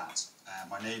live in a flat.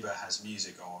 My neighbour has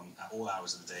music on at all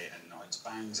hours of the day and night,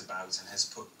 bangs about, and has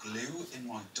put glue in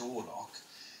my door lock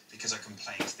because I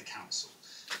complained to the council.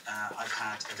 I've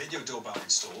had a video doorbell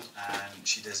installed, and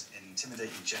she does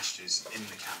intimidating gestures in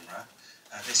the camera.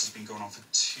 This has been going on for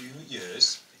 2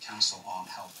 years. The council aren't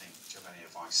helping. Do you have any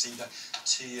advice? See that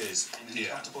 2 years,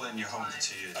 uncomfortable in your home for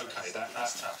 2 years. Okay, that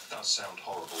does sound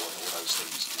horrible, and all those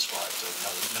things described.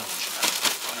 No one should have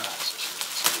to live like that,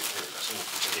 especially that's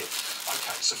awful to hear.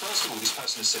 Okay, so first of all, this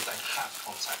person has said they have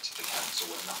contacted the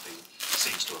council and nothing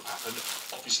seems to have happened.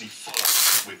 Obviously, follow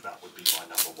up with that would be my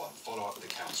number one. Follow up with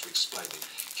the council, explaining.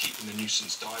 Keeping the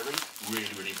nuisance diary,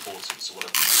 really, really important. So what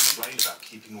I've been explained about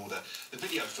keeping all the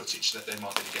video footage that they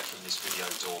might be able to get from this video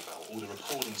doorbell, all the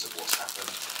recordings of what's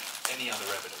happened, any other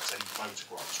evidence, any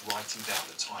photographs, writing down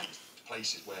the times,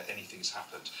 places where anything's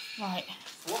happened. Right.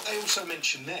 What they also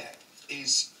mention there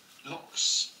is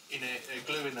locks in a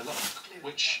glue in the lock,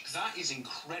 which that is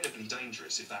incredibly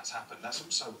dangerous if that's happened. That's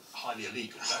also highly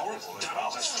illegal. That's horrible as well.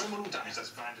 That's criminal damage, that's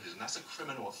vandalism, that's a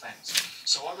criminal offence.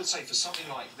 So I would say for something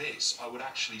like this, I would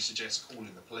actually suggest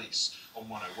calling the police on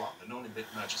 101, the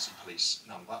non-emergency police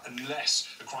number, unless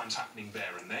the crime's happening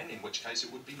there and then, in which case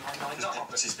it would be 999. The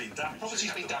property's been damaged.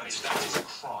 Property's been damaged, that is a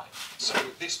crime. So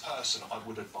this person, I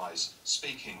would advise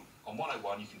speaking on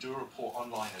 101. You can do a report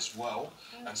online as well,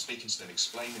 and speaking to them,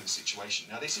 explaining the situation.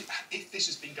 Now, if this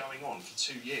has been going on for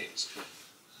 2 years,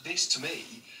 this to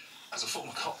me, as a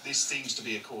former cop, this seems to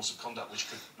be a course of conduct which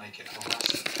could make it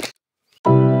harassing.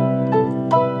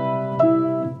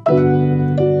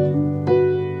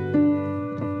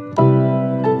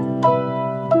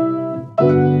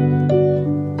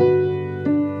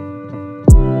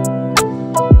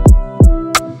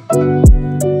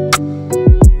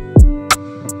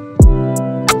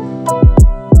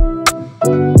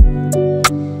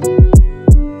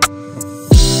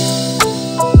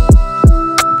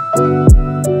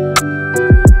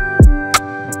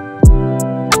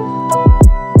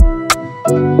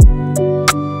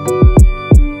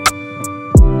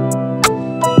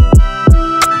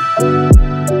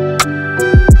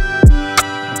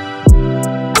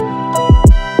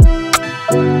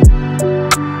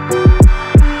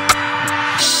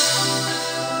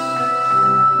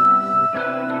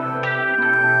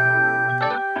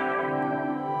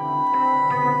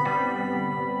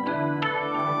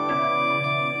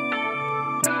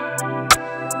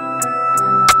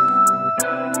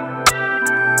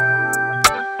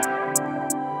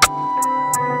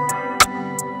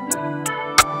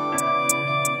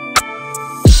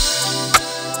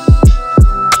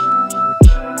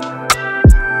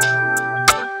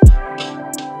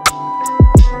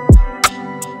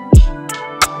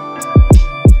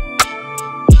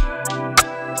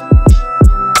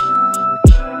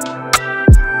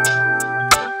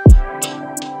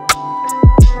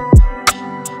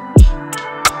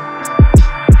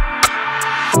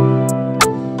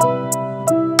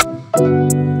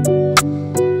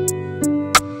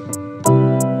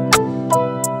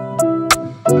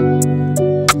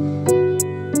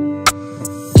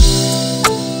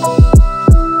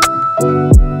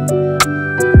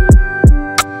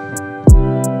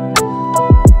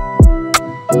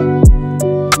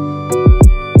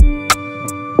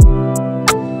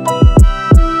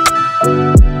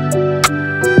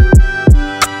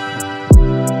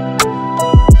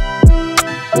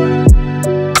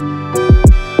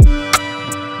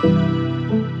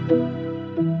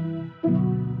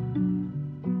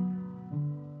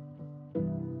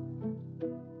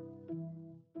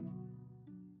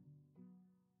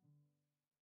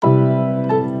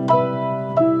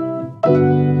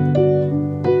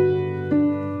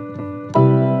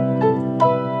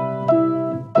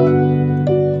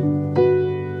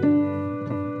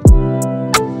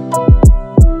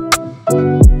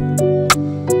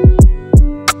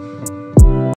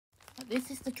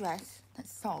 dress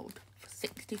that's sold for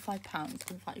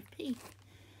 £65.05p.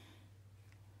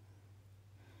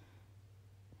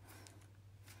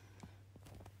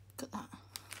 Look at that.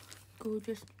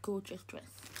 Gorgeous, gorgeous dress.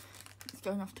 It's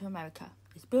going off to America.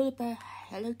 It's Build-A-Bear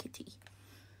Hello Kitty.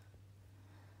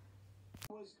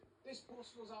 This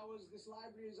bus was ours, this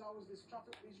library is ours, these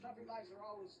traffic lights are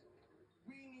ours.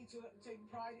 We need to take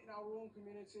pride in our own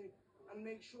community and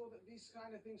make sure that these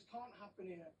kind of things can't happen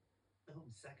here. The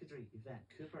Home Secretary, Yvette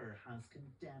Cooper, has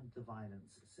condemned the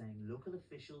violence, saying local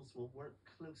officials will work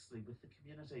closely with the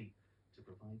community to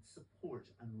provide support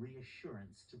and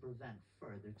reassurance to prevent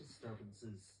further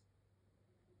disturbances.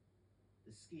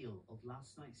 The scale of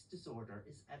last night's disorder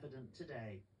is evident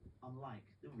today, unlike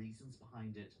the reasons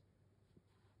behind it.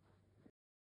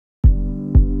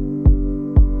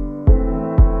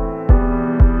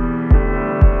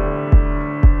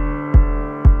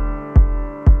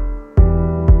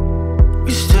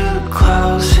 We stood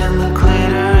close in the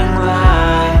glittering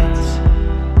lights.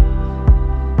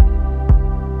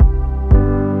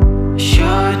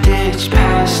 Shoreditch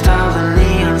past all the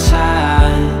neon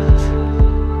signs.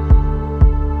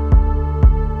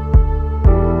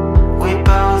 We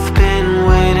both been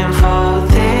waiting for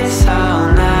this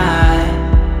all night.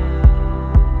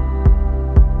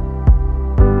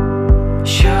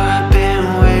 Sure, I've been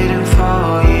waiting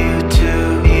for you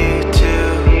too, you too.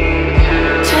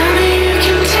 Tell me you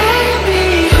can take me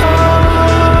home.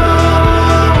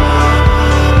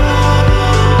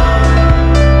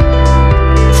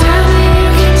 Tell me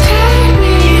you can take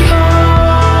me home.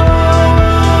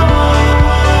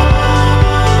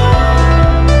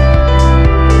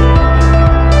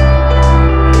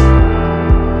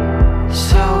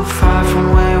 So far from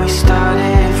where we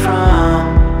started from,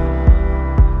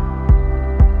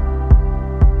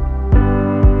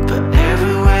 but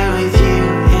everywhere with you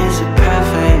is a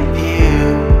perfect view.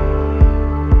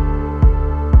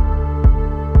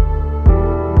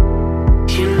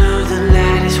 You know the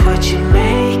light is what you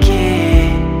make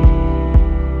it.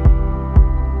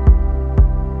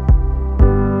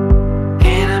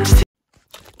 And I'm still.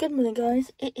 Good morning,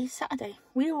 guys. It is Saturday.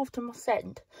 We are off to Moss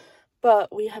End,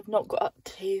 but we have not got up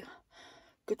to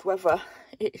good weather.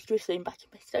 It is drizzling back in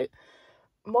my state.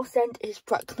 Moss End is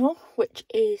Bracknell, which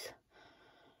is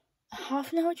a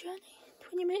half an hour journey,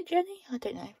 20-minute journey. I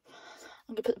don't know.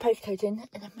 I'm gonna put the postcode in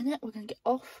a minute. We're gonna get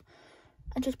off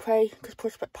and just pray because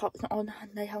Prospect Park's not on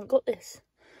and they haven't got this.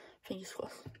 Fingers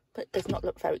crossed, but it does not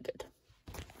look very good.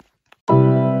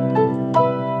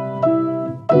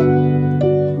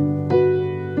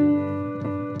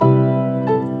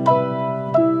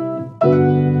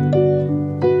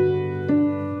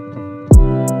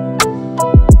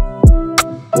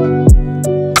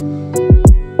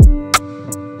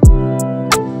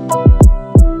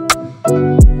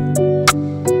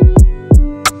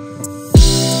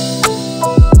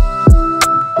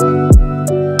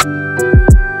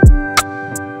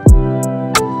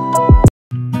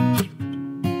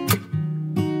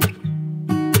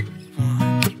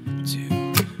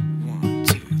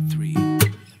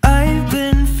 I've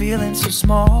been feeling so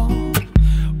small.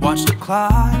 Watch the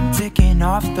clock ticking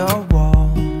off the wall.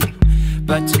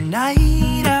 But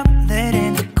tonight I'm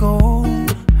letting it go.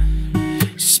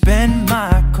 Spend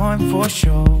my coin for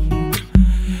sure.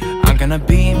 I'm gonna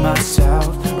be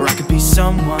myself, or I could be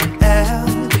someone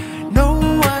else. No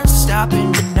one's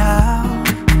stopping me now.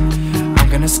 I'm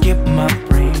gonna skip my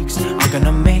breaks, I'm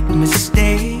gonna make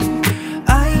mistakes.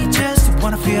 I just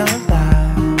wanna feel alive.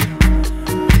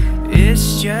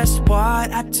 It's just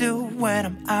what I do when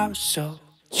I'm out, so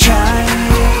try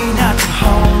not to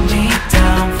hold me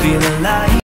down, feel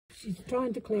alive. She's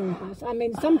trying to clear a house. I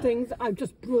mean, some things I've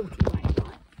just brought away.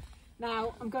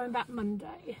 Now, I'm going back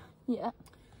Monday. Yeah.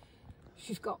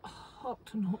 She's got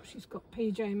hot and hot. She's got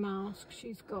PJ Masks.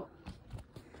 She's got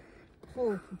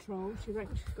Paw Patrol. She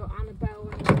reckons she's got Annabelle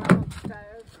in the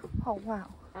downstairs. Oh,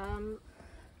 wow.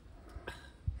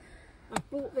 I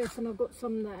bought this and I've got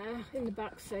some there in the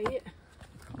back seat.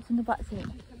 What's in the back seat?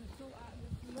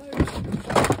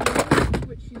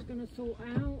 Which she's going to sort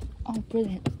out. Oh,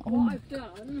 brilliant. Oh. What I've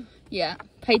done... Yeah,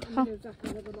 paid half. There's a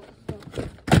hell of a lot of stuff.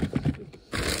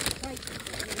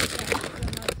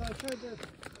 So I showed her...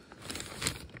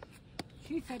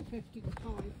 She said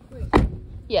 55 quid.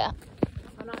 Yeah.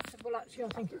 And I said, well, actually, I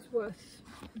think it's worth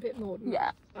a bit more than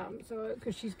that. So,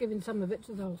 because she's given some of it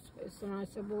to the hospice. And I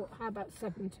said, well, how about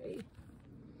 70?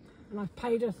 And I've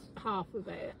paid her half of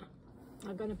it.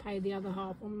 I'm going to pay the other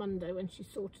half on Monday when she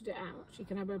sorted it out. She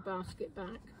can have her basket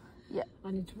back. Yeah.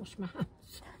 I need to wash my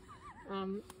hands.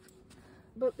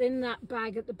 But in that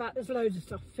bag at the back, there's loads of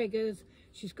stuff. Figures.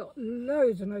 She's got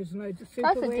loads and loads and loads of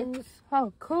super wings.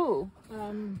 Oh, cool.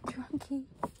 Chunky.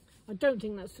 I don't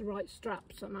think that's the right strap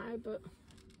somehow, but...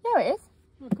 No, it is.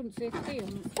 I couldn't see a key on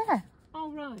it. Yeah.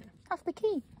 Oh, right. That's the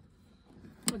key.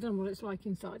 I don't know what it's like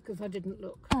inside because I didn't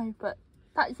look. No, but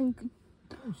that is in...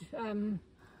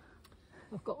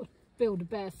 I've got to build a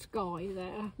bare sky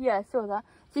there. Yeah, I saw that.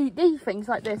 See, these things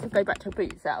like this will go back to a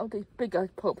boot sale, these bigger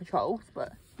Paw Patrols,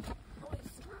 but...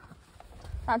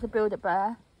 That's a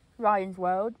Build-A-Bear, Ryan's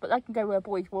World, but that can go with a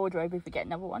boy's wardrobe if we get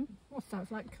another one. What's that?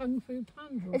 It's like Kung Fu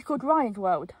Panda? It's called Ryan's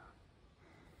World.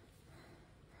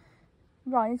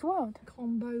 Ryan's World.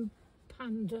 Combo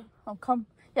Panda. Oh,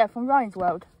 yeah, from Ryan's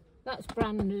World. That's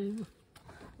brand new.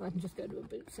 I can just go to a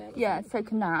boot sale. Yeah, so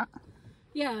can that.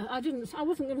 Yeah, I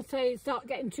wasn't going to say start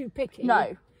getting too picky.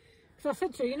 No. Because I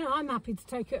said to her, you know, I'm happy to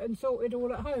take it and sort it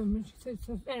all at home. And she said,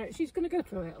 so, she's going to go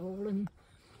through it all and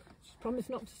she's promised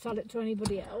not to sell it to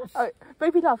anybody else. Oh,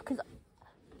 baby love, because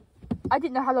I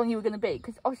didn't know how long you were going to be.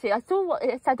 Because obviously I saw what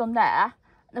it said on there. And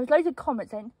there was loads of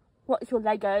comments saying, what's your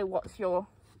Lego, what's your...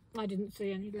 I didn't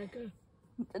see any Lego.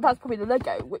 That's probably the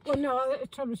Lego, which... Well, no,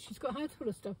 she's got a house full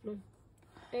of stuff, Lou.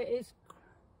 It is...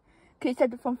 Because it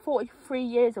said from 43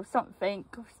 years or something,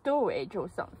 of storage or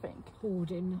something.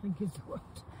 Hoarding, I think is the word.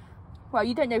 Well,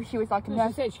 you don't know if she was like a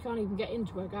nurse. She said she can't even get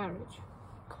into her garage.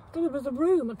 There was a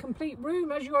room, a complete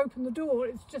room. As you open the door,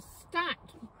 it's just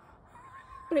stacked.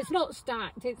 But it's not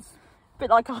stacked, it's... A bit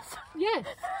like us. Yes,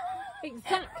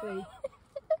 exactly.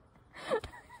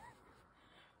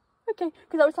 Okay,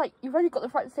 because I was like, you've already got the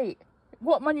front seat.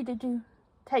 What money did you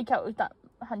take out of that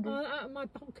 100? Out of my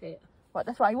pocket. Right,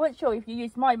 that's why I weren't sure if you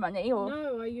used my money or...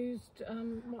 No, I used,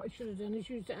 what I should have done is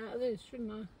used it out of this,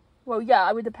 shouldn't I? Well, yeah,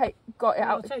 I would have got it out.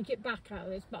 I'll take it back out of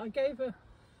this, but I gave her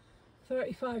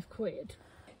 35 quid.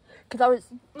 Because I was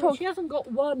talking... She hasn't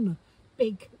got one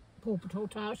big Paw Patrol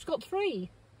towel, she's got 3.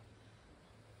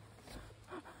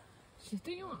 She said,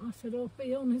 do you want? I said, I'll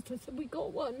be honest. I said, we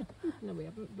got one. No, we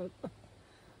haven't, but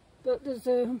there's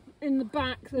in the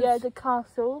back... There's... Yeah, the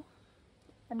castle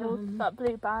and all that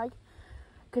blue bag.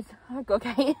 Because I've got to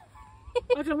get it.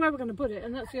 I don't know where we're going to put it,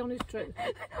 and that's the honest truth.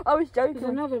 I was joking. There's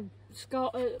another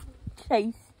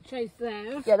chase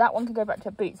there. Yeah, that one can go back to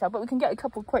a boot sale, but we can get a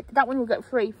couple quick. That one we'll get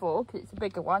 3 for, because it's a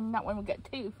bigger one. That one we'll get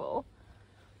 2 for.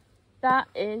 That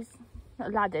is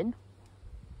Aladdin.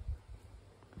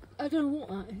 I don't know what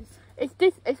that is.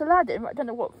 It's Aladdin, but I don't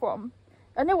know what from.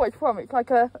 I know what it's from. It's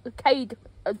like a arcade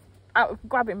out of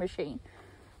grabbing machine.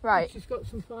 Right. She's got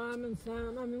some fireman's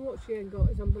sound. I mean, what she ain't got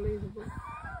is unbelievable.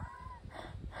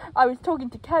 I was talking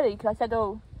to Kelly because I said,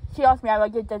 oh, she asked me how I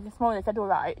did this morning. I said, all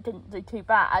right, it didn't do too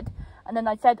bad. And then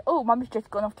I said, oh, Mum's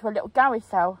just gone off to a little garage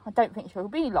sale. I don't think she'll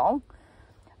be long.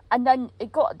 And then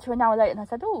it got to an hour later and I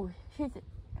said, oh,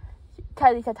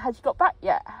 Kelly said, has she got back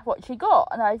yet? What she got?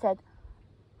 And I said,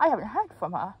 I haven't heard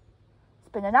from her.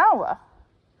 It's been an hour.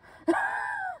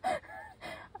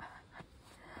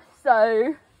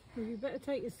 So... Well, you better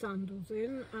take your sandals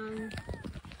in and...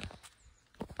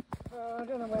 I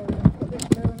don't know where we're going to put this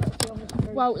down, that's the honest truth.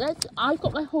 Well, I've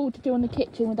got my haul to do in the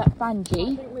kitchen with that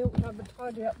Banji. I think we ought to have a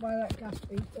tidy up by that gas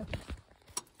heater.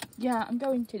 Yeah, I'm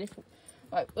going to this.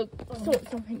 Right, we'll sort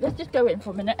something. Let's just go in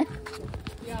for a minute.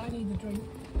 Yeah, I need a drink.